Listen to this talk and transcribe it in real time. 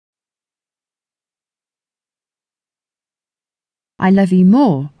I Love You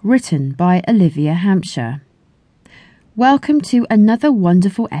More, written by Olivia, Hampshire. Welcome to another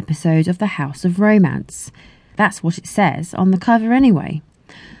wonderful episode of the House of Romance. That's what it says on the cover anyway.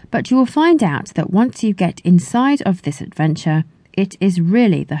 But you will find out that once you get inside of this adventure, it is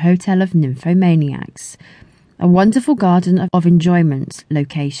really the Hotel of Nymphomaniacs, a wonderful garden of enjoyment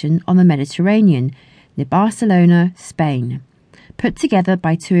location on the Mediterranean near Barcelona, Spain, put together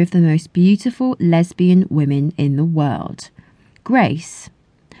by two of the most beautiful lesbian women in the world, Grace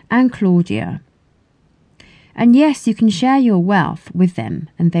and Claudia. And yes, you can share your wealth with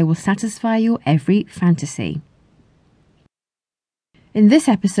them and they will satisfy your every fantasy. In this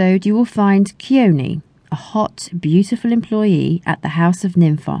episode, you will find Keone, a hot, beautiful employee at the House of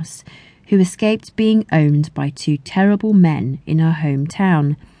Nymphos, who escaped being owned by two terrible men in her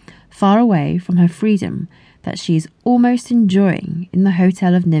hometown, far away from her freedom that she is almost enjoying in the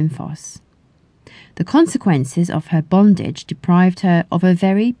Hotel of Nymphos. The consequences of her bondage deprived her of a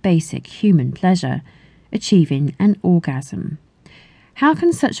very basic human pleasure, achieving an orgasm. How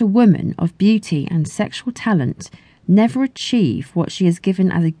can such a woman of beauty and sexual talent never achieve what she has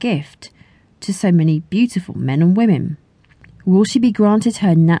given as a gift to so many beautiful men and women? Will she be granted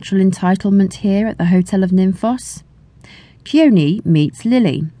her natural entitlement here at the Hotel of Nymphos? Keone meets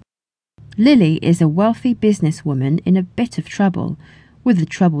Lily. Lily is a wealthy businesswoman in a bit of trouble, with a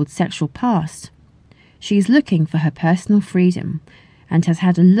troubled sexual past. She is looking for her personal freedom and has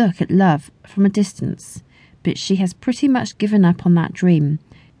had a look at love from a distance, but she has pretty much given up on that dream,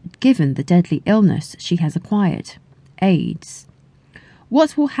 given the deadly illness she has acquired, AIDS.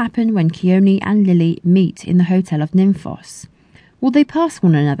 What will happen when Keone and Lily meet in the Hotel of Nymphos? Will they pass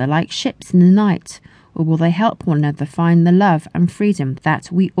one another like ships in the night, or will they help one another find the love and freedom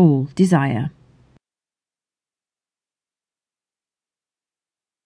that we all desire?